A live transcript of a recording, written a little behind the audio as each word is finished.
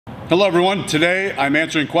Hello everyone, today I'm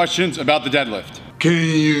answering questions about the deadlift. Can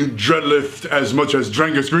you deadlift as much as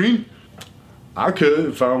Drangus Green? I could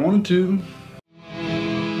if I wanted to.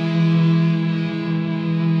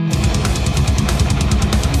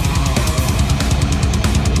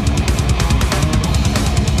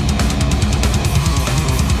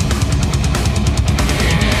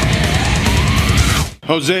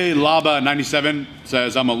 Jose Laba 97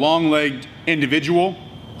 says, I'm a long-legged individual.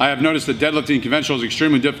 I have noticed that deadlifting conventional is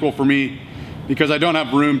extremely difficult for me because I don't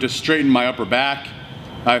have room to straighten my upper back.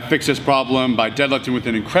 I fixed this problem by deadlifting with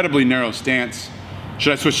an incredibly narrow stance.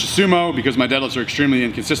 Should I switch to sumo because my deadlifts are extremely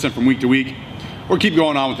inconsistent from week to week, or keep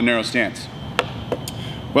going on with the narrow stance?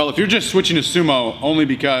 Well, if you're just switching to sumo only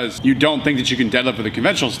because you don't think that you can deadlift with a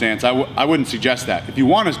conventional stance, I wouldn't suggest that. If you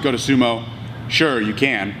want to go to sumo, sure, you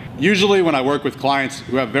can. Usually when I work with clients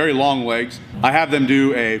who have very long legs, I have them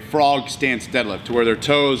do a frog stance deadlift to where their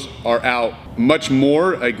toes are out much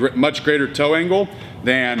more, a much greater toe angle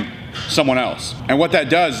than someone else. And what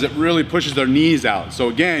that does is it really pushes their knees out. So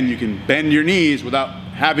again, you can bend your knees without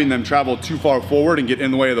having them travel too far forward and get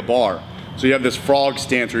in the way of the bar. So you have this frog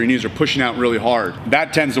stance where your knees are pushing out really hard.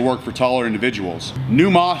 That tends to work for taller individuals.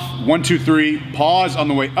 Numoth 123, pause on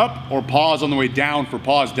the way up or pause on the way down for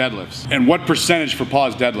pause deadlifts. And what percentage for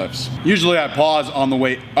pause deadlifts? Usually I pause on the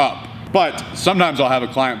way up, but sometimes I'll have a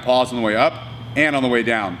client pause on the way up and on the way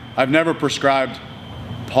down. I've never prescribed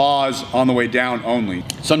pause on the way down only.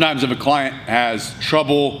 Sometimes if a client has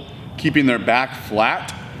trouble keeping their back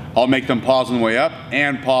flat, I'll make them pause on the way up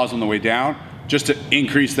and pause on the way down just to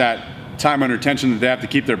increase that time under tension that they have to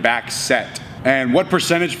keep their back set. And what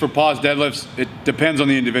percentage for pause deadlifts? It depends on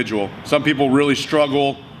the individual. Some people really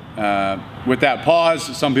struggle with that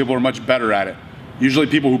pause. Some people are much better at it. Usually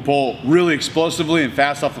people who pull really explosively and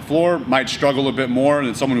fast off the floor might struggle a bit more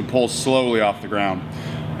than someone who pulls slowly off the ground.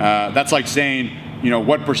 That's like saying, you know,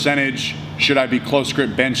 what percentage should I be close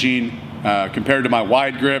grip benching compared to my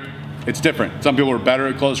wide grip? It's different. Some people are better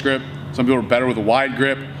at close grip. Some people are better with a wide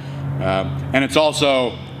grip. And it's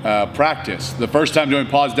also practice. The first time doing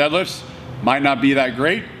pause deadlifts might not be that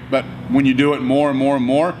great, but when you do it more and more and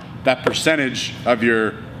more, that percentage of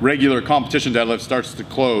your regular competition deadlift starts to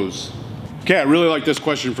close. Okay, I really like this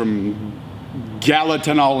question from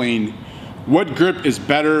Galatanoline. What grip is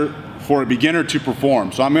better for a beginner to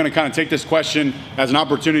perform? So I'm going to kind of take this question as an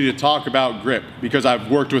opportunity to talk about grip because I've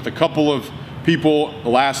worked with a couple of people the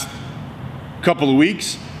last couple of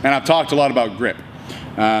weeks and I've talked a lot about grip.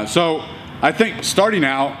 So I think starting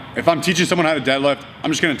out, if I'm teaching someone how to deadlift, I'm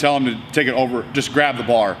just gonna tell them to take it over, just grab the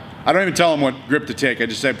bar. I don't even tell them what grip to take. I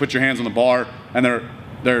just say, put your hands on the bar, and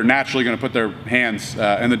they're naturally gonna put their hands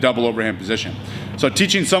in the double overhand position. So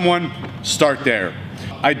teaching someone, start there.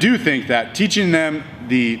 I do think that teaching them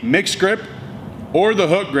the mixed grip or the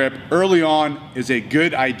hook grip early on is a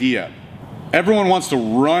good idea. Everyone wants to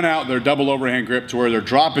run out their double overhand grip to where they're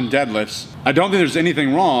dropping deadlifts. I don't think there's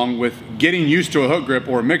anything wrong with getting used to a hook grip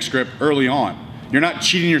or a mixed grip early on. You're not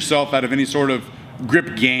cheating yourself out of any sort of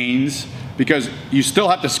grip gains because you still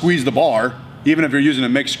have to squeeze the bar, even if you're using a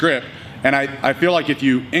mixed grip. And I feel like if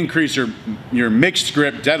you increase your mixed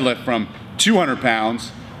grip deadlift from 200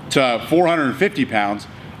 pounds to 450 pounds,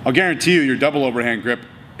 I'll guarantee you your double overhand grip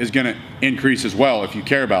is gonna increase as well if you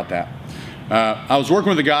care about that. I was working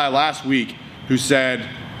with a guy last week who said,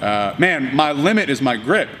 man, my limit is my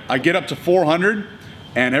grip. I get up to 400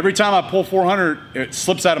 and every time I pull 400, it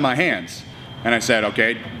slips out of my hands. And I said,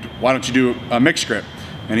 okay, why don't you do a mixed grip?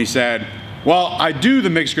 And he said, well, I do the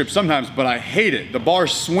mixed grip sometimes, but I hate it. The bar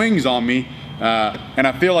swings on me and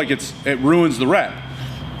I feel like it ruins the rep.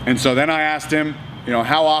 And so then I asked him, you know,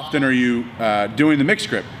 how often are you doing the mixed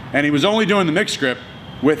grip? And he was only doing the mixed grip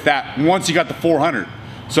with that once he got the 400.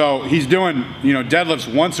 So he's doing, you know,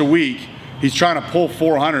 deadlifts once a week. He's trying to pull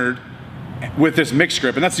 400 with this mixed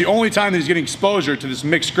grip. And that's the only time that he's getting exposure to this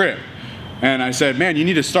mixed grip. And I said, man, you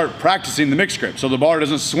need to start practicing the mixed grip so the bar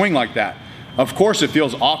doesn't swing like that. Of course it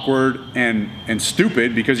feels awkward and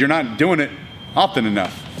stupid because you're not doing it often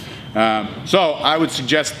enough. So I would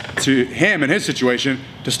suggest to him in his situation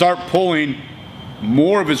to start pulling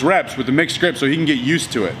more of his reps with the mixed grip so he can get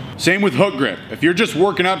used to it. Same with hook grip. If you're just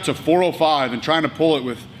working up to 405 and trying to pull it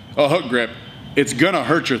with a hook grip, it's gonna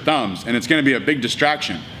hurt your thumbs and it's gonna be a big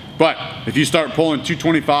distraction. But if you start pulling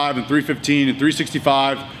 225 and 315 and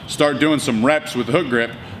 365, start doing some reps with the hook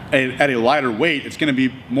grip at a lighter weight, it's gonna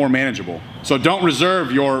be more manageable. So don't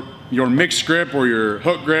reserve your mixed grip or your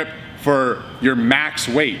hook grip for your max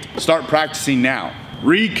weight. Start practicing now.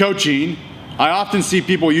 Re-coaching. I often see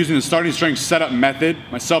people using the starting strength setup method,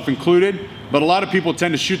 myself included, but a lot of people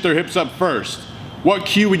tend to shoot their hips up first. What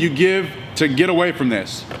cue would you give to get away from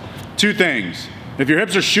this? Two things. If your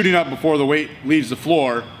hips are shooting up before the weight leaves the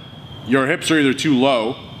floor, your hips are either too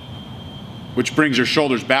low, which brings your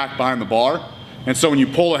shoulders back behind the bar. And so when you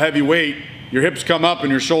pull a heavy weight, your hips come up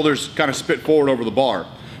and your shoulders kind of spit forward over the bar.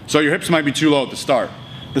 So your hips might be too low at the start.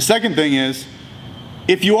 The second thing is,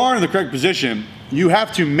 if you are in the correct position, you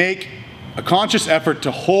have to make a conscious effort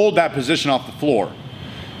to hold that position off the floor.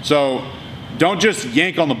 So don't just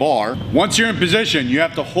yank on the bar. Once you're in position, you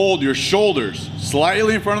have to hold your shoulders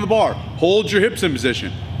slightly in front of the bar. Hold your hips in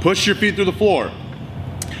position. Push your feet through the floor.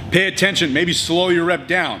 Pay attention, maybe slow your rep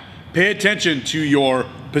down. Pay attention to your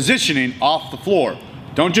positioning off the floor.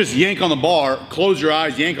 Don't just yank on the bar, close your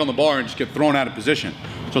eyes, yank on the bar, and just get thrown out of position.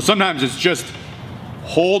 So sometimes it's just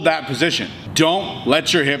hold that position. Don't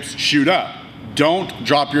let your hips shoot up. Don't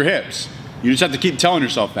drop your hips. You just have to keep telling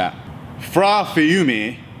yourself that. Fra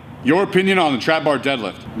Fiumi, your opinion on the trap bar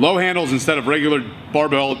deadlift. Low handles instead of regular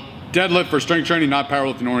barbell deadlift for strength training, not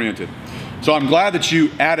powerlifting oriented. So I'm glad that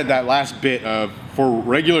you added that last bit of for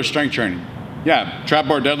regular strength training. Yeah, trap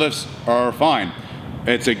bar deadlifts are fine.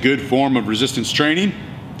 It's a good form of resistance training.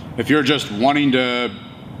 If you're just wanting to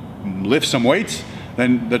lift some weights,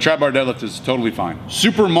 then the trap bar deadlift is totally fine.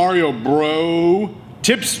 Super Mario Bro,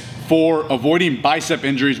 tips for avoiding bicep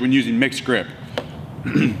injuries when using mixed grip.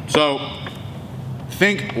 So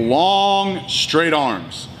think long, straight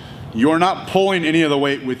arms. You're not pulling any of the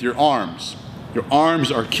weight with your arms. Your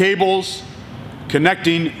arms are cables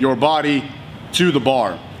connecting your body to the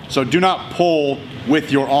bar. So do not pull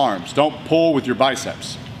with your arms. Don't pull with your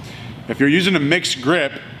biceps. If you're using a mixed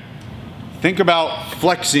grip, think about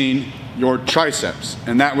flexing your triceps,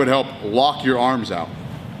 and that would help lock your arms out.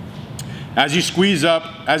 As you squeeze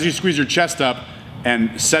your chest up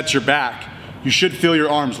and set your back, you should feel your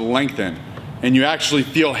arms lengthen, and you actually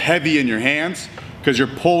feel heavy in your hands because you're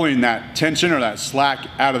pulling that tension or that slack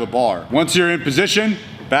out of the bar. Once you're in position,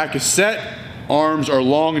 back is set, arms are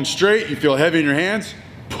long and straight, you feel heavy in your hands,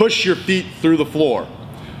 push your feet through the floor.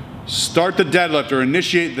 Start the deadlift or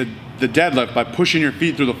initiate the deadlift by pushing your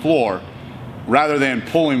feet through the floor rather than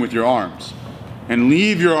pulling with your arms. And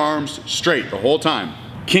leave your arms straight the whole time.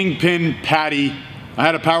 Kingpin Patty, I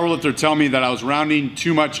had a powerlifter tell me that I was rounding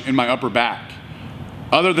too much in my upper back.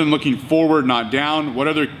 Other than looking forward, not down,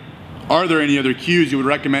 are there any other cues you would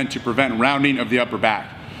recommend to prevent rounding of the upper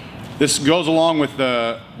back? This goes along with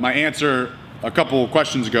my answer a couple of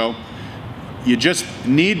questions ago. You just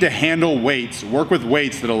need to handle weights, work with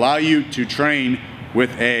weights that allow you to train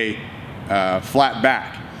with a flat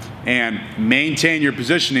back and maintain your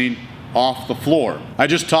positioning off the floor. I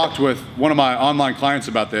just talked with one of my online clients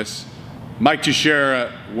about this. Mike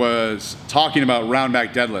Teixeira was talking about round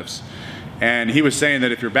back deadlifts, and he was saying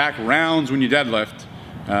that if your back rounds when you deadlift,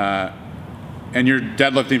 and you're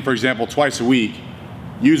deadlifting, for example, twice a week,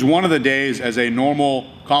 use one of the days as a normal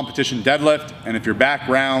competition deadlift, and if your back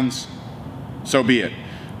rounds, so be it.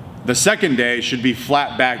 The second day should be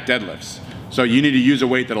flat back deadlifts. So you need to use a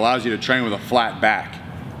weight that allows you to train with a flat back.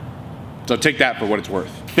 So take that for what it's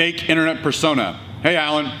worth. Fake internet persona. Hey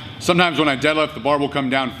Alan, sometimes when I deadlift, the bar will come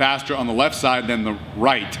down faster on the left side than the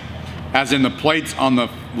right, as in the plates on the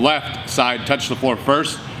left side touch the floor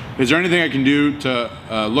first. Is there anything I can do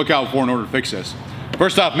to look out for in order to fix this?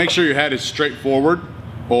 First off, make sure your head is straight forward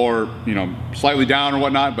or slightly down or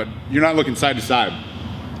whatnot, but you're not looking side to side.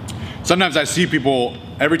 Sometimes I see people,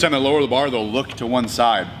 every time they lower the bar, they'll look to one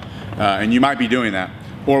side, and you might be doing that.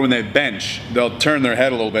 Or when they bench, they'll turn their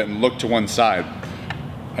head a little bit and look to one side.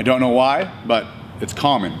 I don't know why, but it's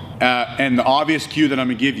common. And the obvious cue that I'm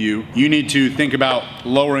gonna give you, you need to think about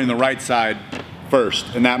lowering the right side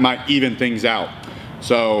first, and that might even things out.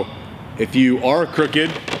 So if you are crooked,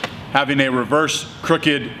 having a reverse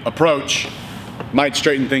crooked approach might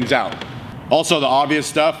straighten things out. Also the obvious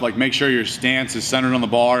stuff, like make sure your stance is centered on the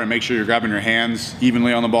bar and make sure you're grabbing your hands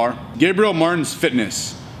evenly on the bar. Gabriel Martin's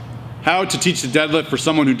Fitness. How to teach the deadlift for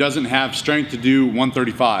someone who doesn't have strength to do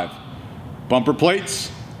 135. Bumper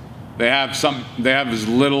plates. They have as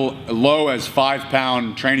low as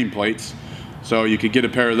 5-pound training plates. So you could get a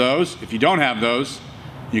pair of those. If you don't have those,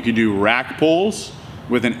 you could do rack pulls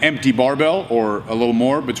with an empty barbell or a little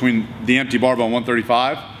more between the empty barbell and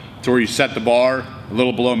 135 to where you set the bar a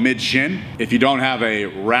little below mid shin. If you don't have a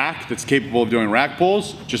rack that's capable of doing rack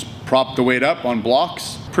pulls, just prop the weight up on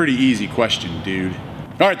blocks. Pretty easy question, dude.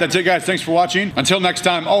 All right, that's it guys, thanks for watching. Until next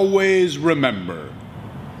time, always remember,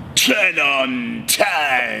 10 on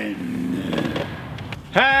 10.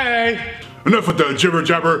 Hey! Enough with the jibber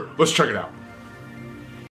jabber, let's check it out.